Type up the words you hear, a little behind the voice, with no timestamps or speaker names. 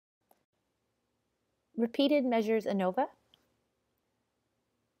Repeated measures ANOVA.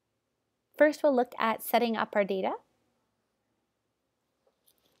 First, we'll look at setting up our data.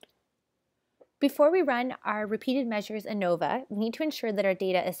 Before we run our repeated measures ANOVA, we need to ensure that our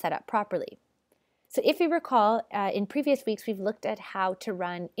data is set up properly. So if you recall, in previous weeks, we've looked at how to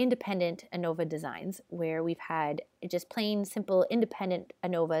run independent ANOVA designs, where we've had just plain, simple, independent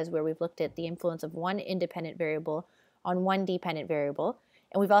ANOVAs, where we've looked at the influence of one independent variable on one dependent variable.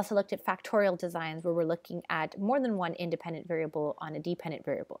 And we've also looked at factorial designs, where we're looking at more than one independent variable on a dependent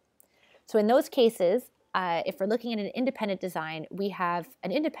variable. So in those cases, if we're looking at an independent design, we have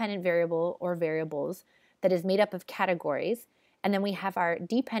an independent variable or variables that is made up of categories. And then we have our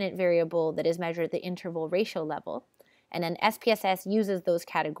dependent variable that is measured at the interval ratio level. And then SPSS uses those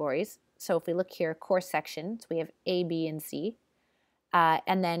categories. So if we look here, course sections, we have A, B, and C.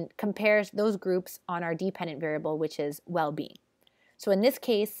 And then compares those groups on our dependent variable, which is well-being. So in this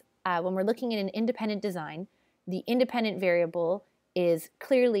case, when we're looking at an independent design, the independent variable is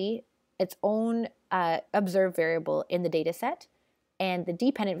clearly its own observed variable in the data set, and the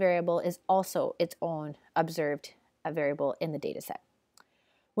dependent variable is also its own observed variable in the data set.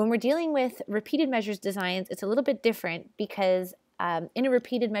 When we're dealing with repeated measures designs, it's a little bit different because in a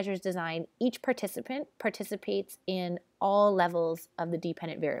repeated measures design, each participant participates in all levels of the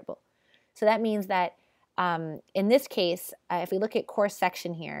dependent variable. So that means that in this case, if we look at course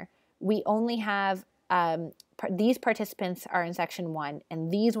section here, we only have these participants are in section 1,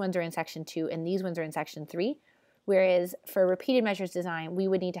 and these ones are in section 2, and these ones are in section 3. Whereas for repeated measures design, we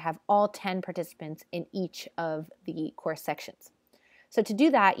would need to have all 10 participants in each of the course sections. So to do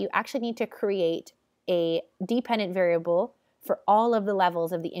that, you actually need to create a dependent variable for all of the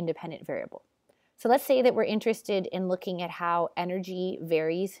levels of the independent variable. So let's say that we're interested in looking at how energy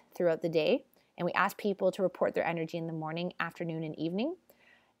varies throughout the day, and we ask people to report their energy in the morning, afternoon, and evening.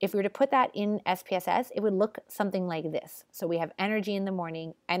 If we were to put that in SPSS, it would look something like this. So we have energy in the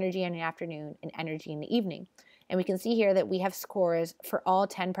morning, energy in the afternoon, and energy in the evening. And we can see here that we have scores for all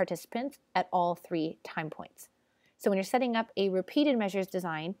 10 participants at all 3 time points. So when you're setting up a repeated measures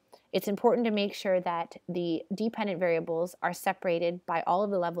design, it's important to make sure that the dependent variables are separated by all of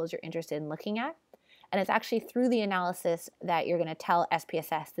the levels you're interested in looking at. And it's actually through the analysis that you're going to tell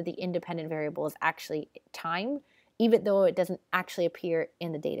SPSS that the independent variable is actually time, even though it doesn't actually appear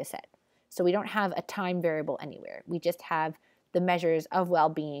in the data set. So we don't have a time variable anywhere. We just have the measures of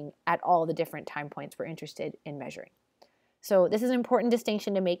well-being at all the different time points we're interested in measuring. So this is an important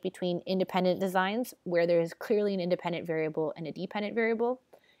distinction to make between independent designs, where there is clearly an independent variable and a dependent variable,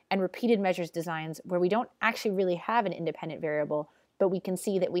 and repeated measures designs, where we don't actually really have an independent variable, but we can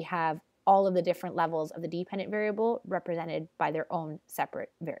see that we have all of the different levels of the dependent variable represented by their own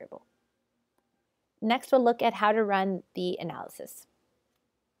separate variable. Next, we'll look at how to run the analysis.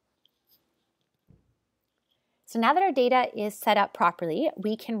 So now that our data is set up properly,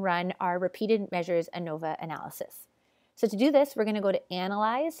 we can run our repeated measures ANOVA analysis. So to do this, we're going to go to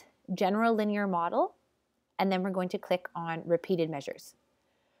Analyze, General Linear Model, and then we're going to click on Repeated Measures.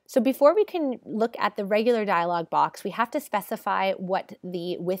 So before we can look at the regular dialog box, we have to specify what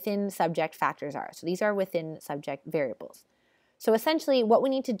the within subject factors are. So these are within subject variables. So essentially what we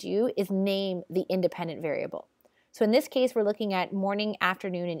need to do is name the independent variable. So in this case, we're looking at morning,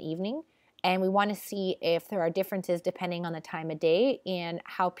 afternoon, and evening. And we want to see if there are differences depending on the time of day and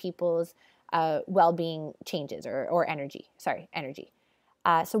how people's well-being changes, or energy.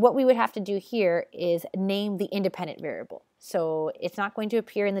 So what we would have to do here is name the independent variable. So it's not going to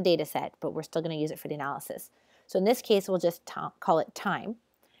appear in the data set, but we're still going to use it for the analysis. So in this case, we'll just call it time.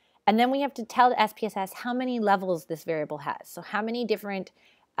 And then we have to tell the SPSS how many levels this variable has. So how many different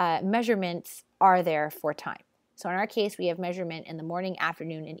measurements are there for time. So in our case, we have measurement in the morning,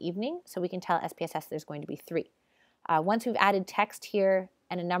 afternoon, and evening. So we can tell SPSS there's going to be 3. Once we've added text here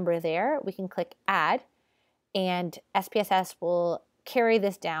and a number there, we can click Add, and SPSS will carry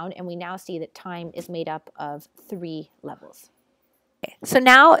this down, and we now see that time is made up of 3 levels. Okay.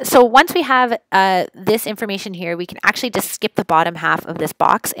 So once we have this information here, we can actually just skip the bottom half of this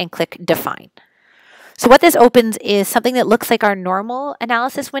box and click Define. So what this opens is something that looks like our normal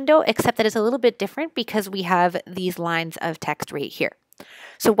analysis window, except that it's a little bit different because we have these lines of text right here.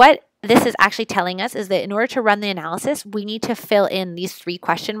 So what this is actually telling us is that in order to run the analysis, we need to fill in these 3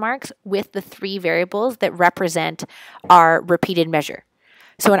 question marks with the 3 variables that represent our repeated measure.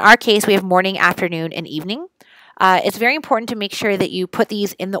 So in our case, we have morning, afternoon, and evening. It's very important to make sure that you put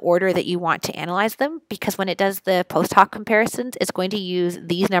these in the order that you want to analyze them, because when it does the post hoc comparisons, it's going to use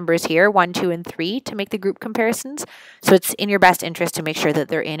these numbers here, 1, 2, and 3, to make the group comparisons. So it's in your best interest to make sure that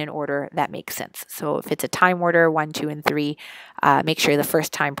they're in an order that makes sense. So if it's a time order, 1, 2, and 3, make sure the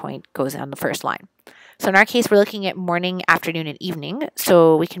first time point goes on the first line. So in our case, we're looking at morning, afternoon, and evening.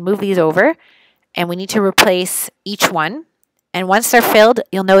 So we can move these over, and we need to replace each one. And once they're filled,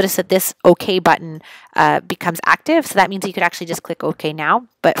 you'll notice that this OK button becomes active. So that means you could actually just click OK now.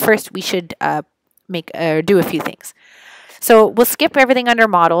 But first, we should do a few things. So we'll skip everything under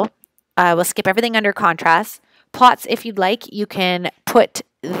model. We'll skip everything under contrast. Plots, if you'd like, you can put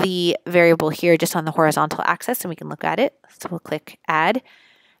the variable here just on the horizontal axis, and we can look at it. So we'll click Add.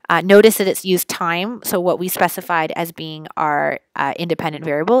 Notice that it's used time, so what we specified as being our independent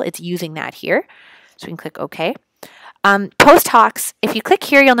variable, it's using that here. So we can click OK. Post hocs, if you click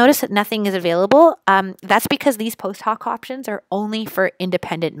here, you'll notice that nothing is available. That's because these post hoc options are only for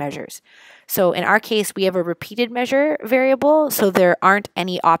independent measures. So in our case, we have a repeated measure variable, so there aren't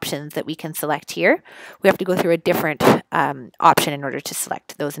any options that we can select here. We have to go through a different option in order to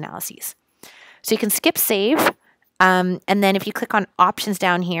select those analyses. So you can skip save. And then if you click on options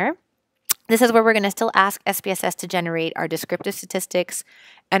down here, this is where we're going to still ask SPSS to generate our descriptive statistics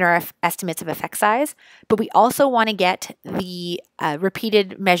and our estimates of effect size. But we also want to get the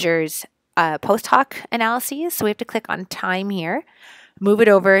repeated measures post hoc analyses. So we have to click on time here, move it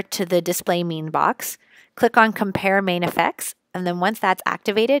over to the display mean box, click on compare main effects. And then once that's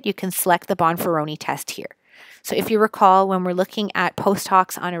activated, you can select the Bonferroni test here. So if you recall, when we're looking at post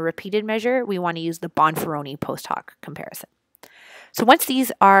hocs on a repeated measure, we want to use the Bonferroni post hoc comparison. So once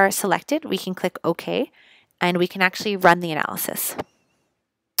these are selected, we can click OK, and we can actually run the analysis.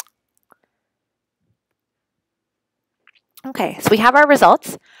 Okay, so we have our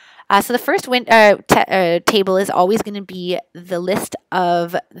results. So the first table is always going to be the list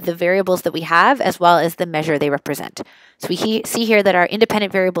of the variables that we have as well as the measure they represent. So we see here that our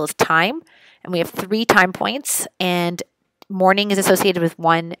independent variable is time, and we have 3 time points, and morning is associated with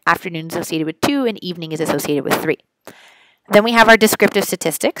 1, afternoon is associated with 2, and evening is associated with 3. Then we have our descriptive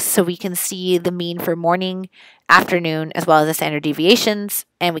statistics, so we can see the mean for morning, afternoon, as well as the standard deviations,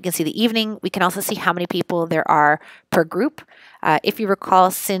 and we can see the evening. We can also see how many people there are per group. If you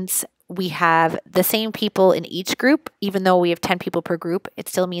recall, since we have the same people in each group, even though we have 10 people per group, it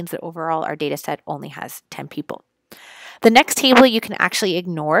still means that overall our data set only has 10 people. The next table you can actually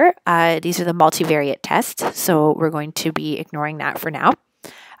ignore. These are the multivariate tests, so we're going to be ignoring that for now.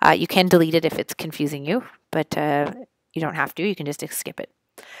 You can delete it if it's confusing you, but you don't have to. You can just skip it.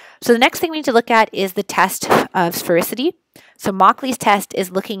 So the next thing we need to look at is the test of sphericity. So Mauchly's test is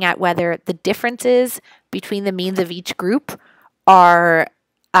looking at whether the differences between the means of each group are,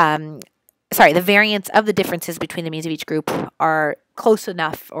 the variance of the differences between the means of each group are close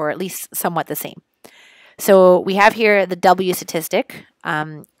enough or at least somewhat the same. So we have here the W statistic,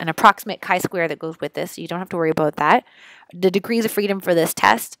 an approximate chi-square that goes with this, so you don't have to worry about that. The degrees of freedom for this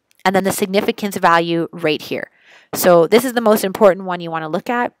test, and then the significance value right here. So this is the most important one you want to look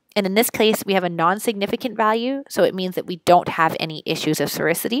at. And in this case, we have a non-significant value, so it means that we don't have any issues of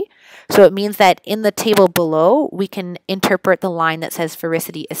sphericity. So it means that in the table below, we can interpret the line that says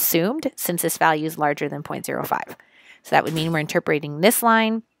sphericity assumed, since this value is larger than 0.05. So that would mean we're interpreting this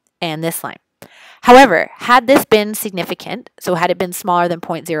line and this line. However, had this been significant, so had it been smaller than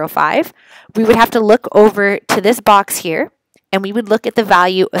 0.05, we would have to look over to this box here, and we would look at the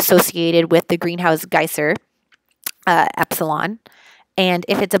value associated with the Greenhouse-Geiser epsilon. And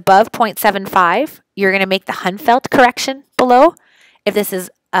if it's above 0.75, you're going to make the Hunfeld correction below. If this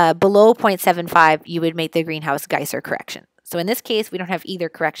is below 0.75, you would make the Greenhouse-Geiser correction. So in this case, we don't have either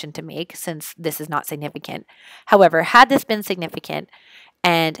correction to make since this is not significant. However, had this been significant,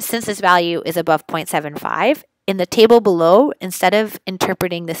 and since this value is above 0.75, in the table below, instead of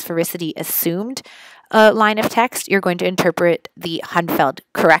interpreting the sphericity assumed line of text, you're going to interpret the Hunfeld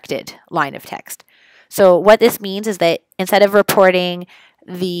corrected line of text. So what this means is that instead of reporting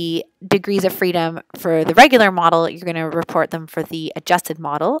the degrees of freedom for the regular model, you're going to report them for the adjusted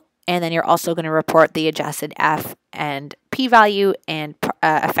model. And then you're also going to report the adjusted F and p-value and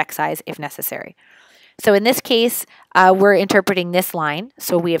effect size if necessary. So in this case, we're interpreting this line.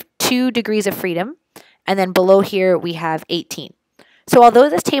 So we have 2 degrees of freedom. And then below here, we have 18. So although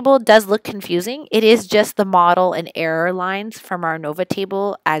this table does look confusing, it is just the model and error lines from our ANOVA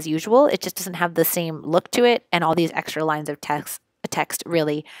table as usual. It just doesn't have the same look to it, and all these extra lines of text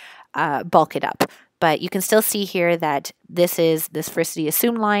really bulk it up. But you can still see here that this is the sphericity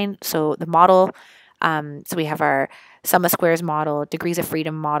assumed line. So the model, so we have our sum of squares model, degrees of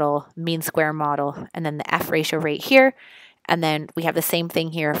freedom model, mean square model, and then the F ratio right here. And then we have the same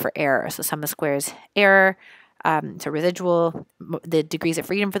thing here for error. So sum of squares error, so residual, the degrees of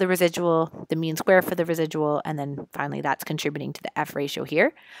freedom for the residual, the mean square for the residual, and then finally that's contributing to the F ratio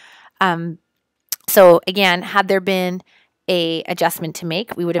here. So again, had there been a adjustment to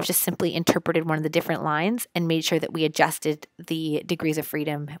make, we would have just simply interpreted one of the different lines and made sure that we adjusted the degrees of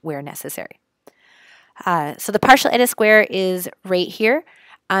freedom where necessary. So the partial eta square is right here.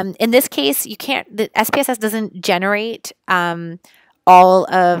 In this case, the SPSS doesn't generate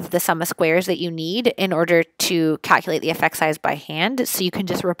all of the sum of squares that you need in order to calculate the effect size by hand. So you can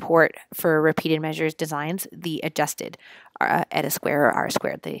just report for repeated measures designs the adjusted eta square or R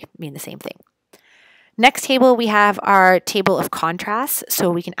squared. They mean the same thing. Next table, we have our table of contrasts. So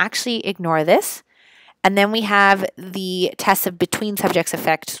we can actually ignore this. And then we have the tests of between subjects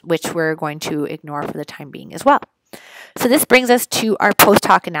effects, which we're going to ignore for the time being as well. So this brings us to our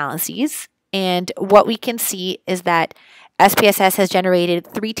post-hoc analyses. And what we can see is that SPSS has generated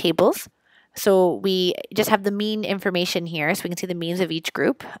 3 tables. So we just have the mean information here, so we can see the means of each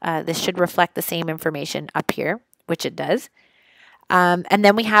group. This should reflect the same information up here, which it does. And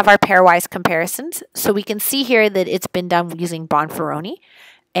then we have our pairwise comparisons. So we can see here that it's been done using Bonferroni.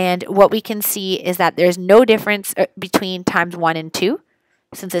 And what we can see is that there's no difference between times 1 and 2,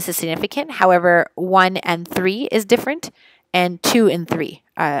 since this is significant. However, 1 and 3 is different, and 2 and 3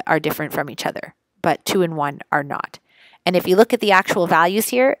 are different from each other, but 2 and 1 are not. And if you look at the actual values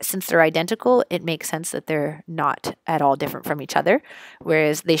here, since they're identical, it makes sense that they're not at all different from each other,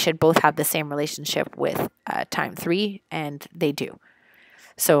 whereas they should both have the same relationship with time 3, and they do.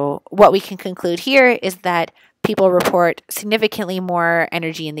 So what we can conclude here is that people report significantly more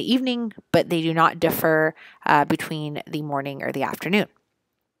energy in the evening, but they do not differ between the morning or the afternoon.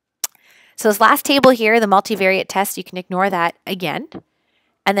 So this last table here, the multivariate test, you can ignore that again.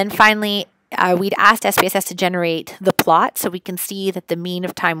 And then finally, we'd asked SPSS to generate the plot, so we can see that the mean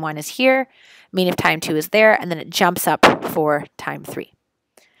of time 1 is here, mean of time 2 is there, and then it jumps up for time 3.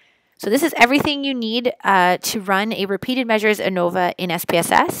 So this is everything you need to run a repeated measures ANOVA in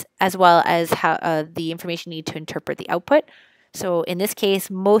SPSS, as well as how the information you need to interpret the output. So in this case,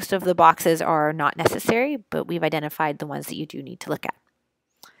 most of the boxes are not necessary, but we've identified the ones that you do need to look at.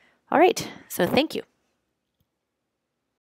 All right, so thank you.